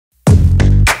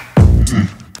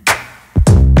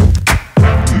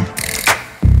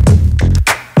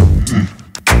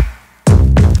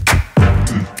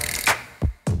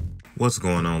What's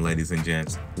going on, ladies and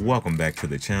gents? Welcome back to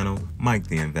the channel. Mike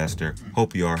the Investor.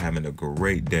 Hope you are having a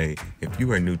great day. If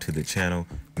you are new to the channel,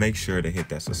 make sure to hit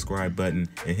that subscribe button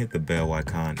and hit the bell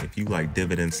icon if you like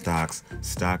dividend stocks,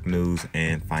 stock news,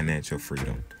 and financial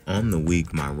freedom. On the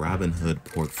week, my Robinhood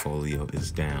portfolio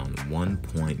is down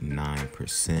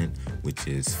 1.9%, which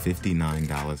is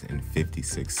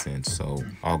 $59.56. So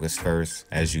August 1st,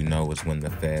 as you know, is when the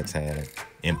Feds had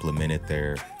implemented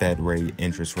their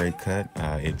interest rate cut.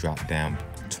 It dropped down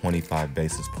 25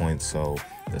 basis points. So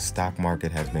the stock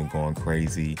market has been going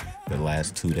crazy the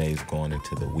last 2 days going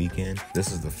into the weekend.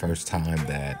 This is the first time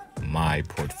that my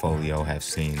portfolio has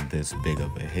seen this big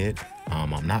of a hit.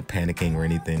 I'm not panicking or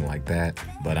anything like that,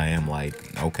 but I am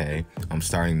like, okay, I'm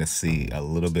starting to see a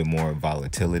little bit more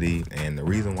volatility. And the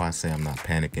reason why I say I'm not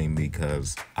panicking,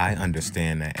 because I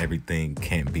understand that everything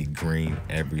can't be green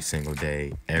every single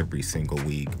day, every single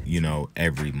week,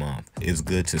 every month. It's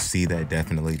good to see that,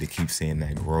 definitely, to keep seeing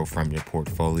that grow from your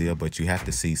portfolio, but you have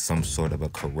to see some sort of a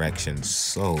correction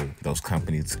so those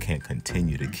companies can't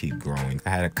continue to keep growing. I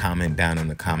had a comment down in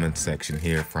the comment section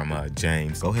here from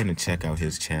James. Go ahead and check out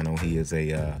his channel. He is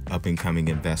a up-and-coming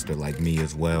investor like me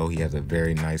as well. He has a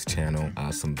very nice channel,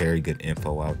 some very good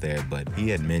info out there, but he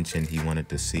had mentioned he wanted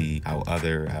to see how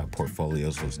other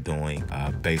portfolios was doing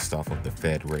based off of the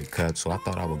Fed rate cut. So I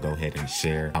thought I would go ahead and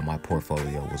share how my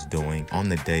portfolio was doing. On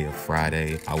the day of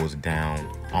Friday, I was down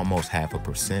almost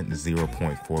 0.5%,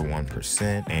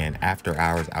 0.41%, and after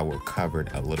hours I was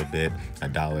covered a little bit,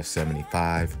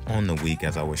 $1.75. On the week,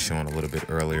 as I was showing a little bit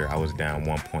earlier, I was down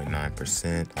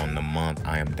 1.9%. On the month,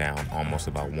 I am down almost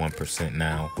about 1%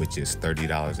 now, which is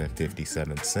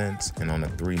 $30.57. And on the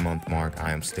 3-month mark,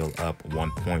 I am still up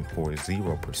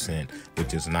 1.40%,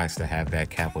 which is nice to have that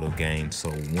capital gain. So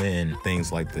when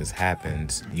things like this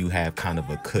happens, you have kind of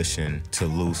a cushion to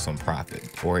lose some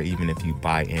profit. Or even if you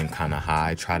buy in kind of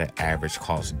high, try to average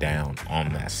cost down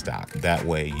on that stock. That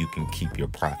way you can keep your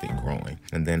profit growing.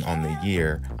 And then on the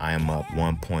year, I am up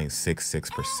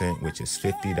 1.66%, which is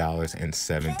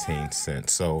 $50.17.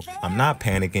 So I'm not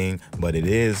panicking, but it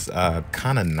is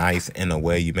kind of nice in a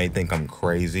way. You may think I'm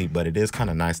crazy, but it is kind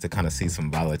of nice to kind of see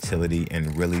some volatility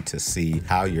and really to see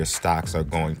how your stocks are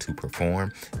going to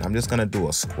perform. And I'm just going to do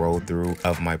a scroll through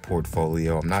of my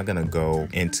portfolio. I'm not going to go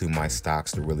into my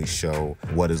stocks to really show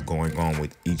what is going on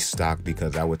with each stock,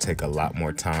 because that would take a lot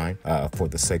more time. For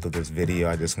the sake of this video,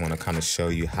 I just want to kind of show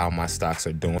you how my stocks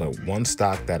are doing. But one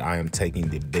stock that I am taking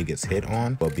the biggest hit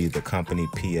on will be the company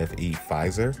PFE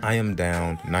Pfizer. I am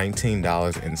down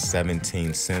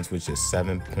 $19.17, which is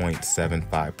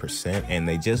 7.75%. And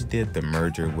they just did the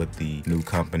merger with the new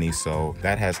company, so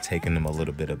that has taken them a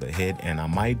little bit of a hit. And I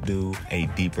might do a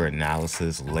deeper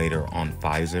analysis later on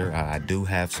Pfizer. I do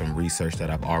have some research that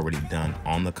I've already done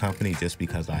on the company just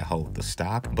because I hold the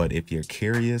stock. But if you're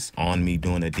curious on me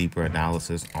doing a deeper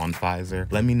analysis on Pfizer,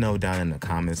 let me know down in the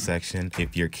comment section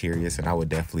if you're curious, and I would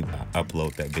definitely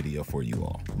upload that video for you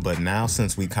all. But now,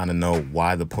 since we kind of know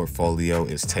why the portfolio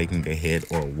is taking a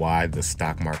hit, or why the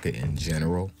stock market in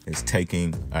general is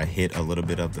taking a hit, a little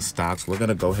bit of the stocks, we're going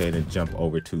to go ahead and jump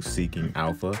over to Seeking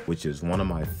Alpha, which is one of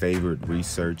my favorite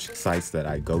research sites that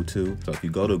I go to. So if you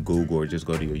go to Google or just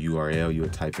go to your URL, you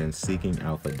would type in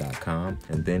seekingalpha.com,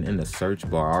 and then in the search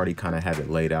bar, I already kind of have it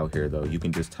laid out here though, you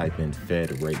can just type in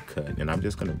Fed rate cut. And I'm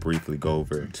just going to briefly go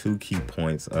over 2 key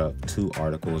points of 2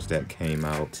 articles that came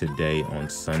out today on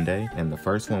Sunday. And the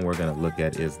first one we're going to look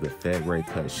at is the Fed rate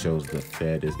cut shows the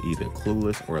Fed is either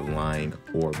clueless or lying,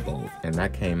 or both. And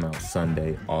that came out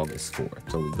Sunday, August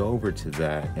 4th. So we go over to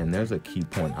that, and there's a key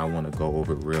point I want to go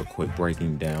over real quick,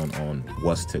 breaking down on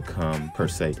what's to come per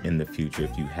se in the future.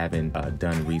 If you haven't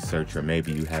done research, or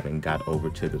maybe you haven't got over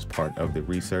to this part of the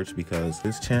research, because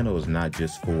this channel is not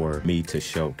just for me to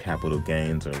show capital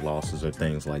gains or losses or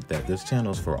things like that. This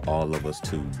channel is for all of us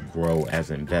to grow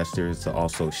as investors, to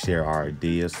also share our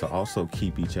ideas, to also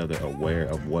keep each other aware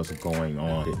of what's going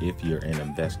on if you're an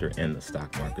investor in the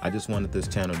stock market. I just wanted this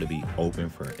channel to be open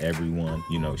for everyone.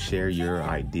 Share your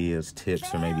ideas,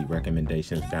 tips, or maybe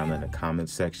recommendations down in the comment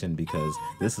section, because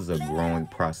this is a growing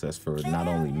process for not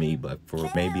only me, but for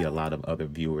maybe a lot of other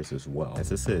viewers as well.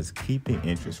 As it says, keeping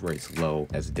interest rates low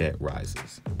as debt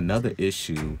rises. Another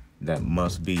issue that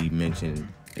must be mentioned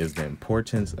is the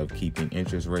importance of keeping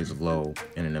interest rates low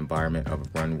in an environment of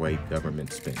runaway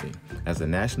government spending. As the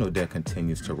national debt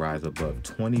continues to rise above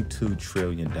 $22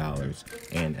 trillion,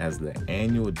 and as the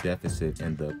annual deficit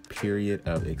in the period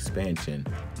of expansion,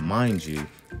 mind you,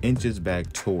 inches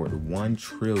back toward 1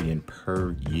 trillion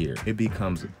per year. It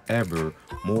becomes ever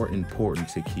more important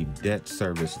to keep debt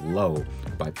service low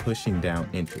by pushing down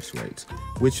interest rates,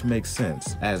 which makes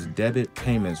sense as debit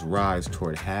payments rise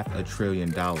toward $500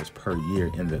 billion per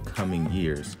year in the coming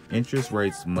years. Interest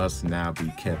rates must now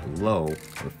be kept low,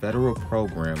 or federal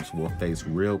programs will face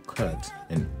real cuts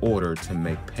in order to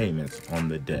make payments on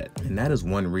the debt. And that is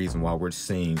one reason why we're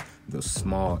seeing the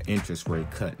small interest rate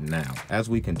cut now. As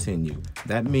we continue,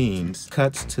 that means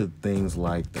cuts to things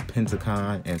like the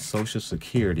Pentagon and Social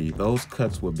Security. Those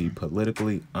cuts will be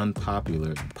politically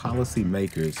unpopular.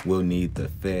 Policymakers will need the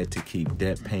Fed to keep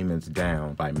debt payments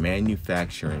down by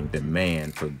manufacturing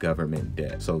demand for government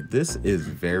debt. So this is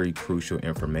very crucial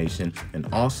information. And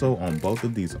also on both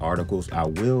of these articles, I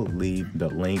will leave the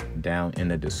link down in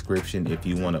the description if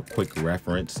you want a quick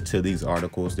reference to these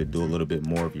articles to do a little bit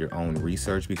more of your own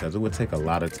research, because it would take a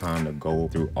lot of time to go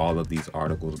through all of these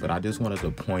articles, but I just wanted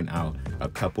to point out a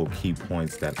couple key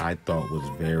points that I thought was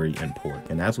very important.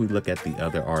 And as we look at the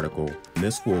other article,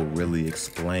 this will really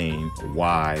explain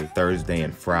why Thursday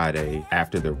and Friday,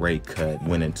 after the rate cut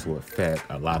went into effect,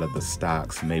 a lot of the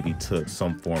stocks maybe took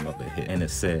some form of a hit. And it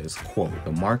says, quote,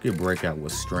 "The market breakout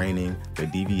was straining the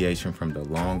deviation from the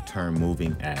long-term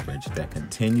moving average that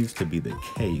continues to be the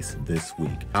case this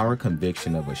week. Our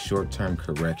conviction of a short-term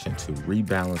correction to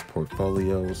rebalance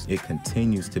portfolios, it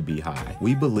continues to be high.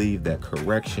 We believe that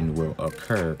correction will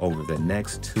occur over the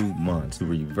next 2 months to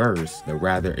reverse the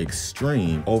rather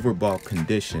extreme overbought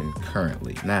condition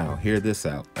currently." Now, hear this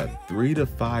out. A 3 to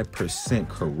 5%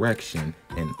 correction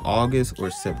in August or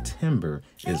September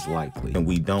is likely. And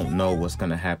we don't know what's going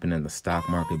to happen in the stock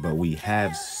market, but we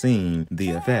have seen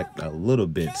the effect a little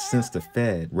bit since the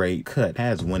Fed rate cut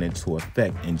has went into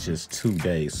effect in just 2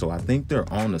 days. So I think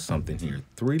they're on to something here.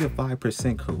 3 to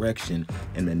 5% correction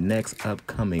in the next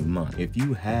upcoming month. If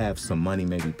you have some money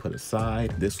maybe put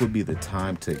aside, this would be the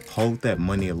time to hold that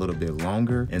money a little bit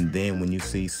longer. And then when you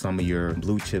see some of your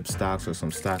blue chip stocks or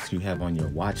some stocks you have on your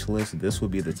watch list, this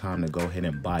would be the time to go ahead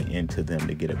and buy into them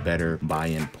to get a better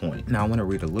buy-in point. Now I want to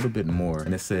read a little bit more,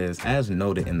 and it says, as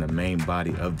noted in the main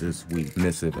body of this week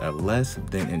missive, a less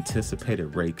than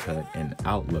anticipated rate cut and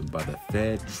outlook by the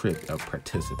Fed tripped of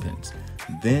participants.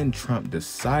 Then Trump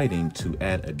deciding to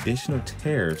add additional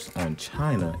tariffs on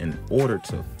China in order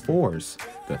to force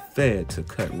the Fed to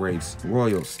cut rates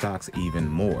roiled stocks even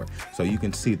more. So you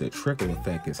can see the trickle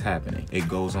effect is happening. It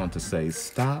goes on to say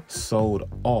stocks sold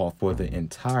off for the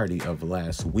entirety of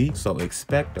last week, so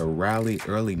expect a rally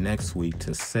early next week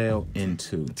to sell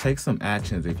into. Take some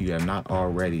actions if you have not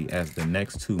already, as the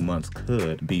next 2 months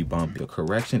could be bumpy. The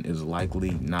correction is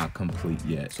likely not complete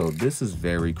yet. So this is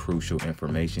very crucial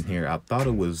information here. I thought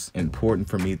it was important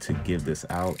for me to give this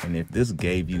out, and if this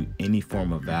gave you any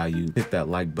form of value, hit that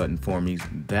like button for me.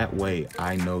 That way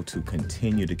I know to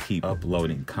continue to keep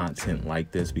uploading content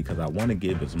like this, because I want to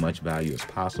give as much value as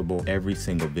possible every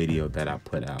single video that I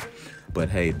put out. But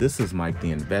hey, this is Mike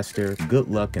the Investor. Good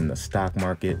luck in the stock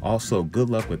market. Also, good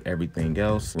luck with everything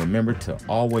else. Remember to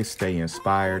always stay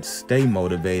inspired, stay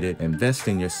motivated, invest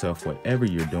in yourself, whatever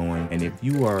you're doing. And if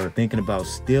you are thinking about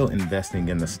still investing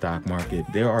in the stock market,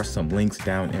 there are some links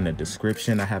down in the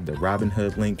description. I have the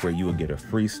Robinhood link where you will get a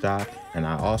free stock. And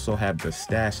I also have the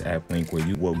Stash app link where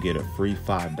you will get a free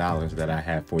 $5 that I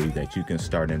have for you that you can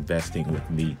start investing with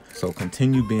me. So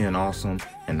continue being awesome,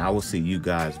 and I will see you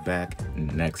guys back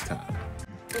next time.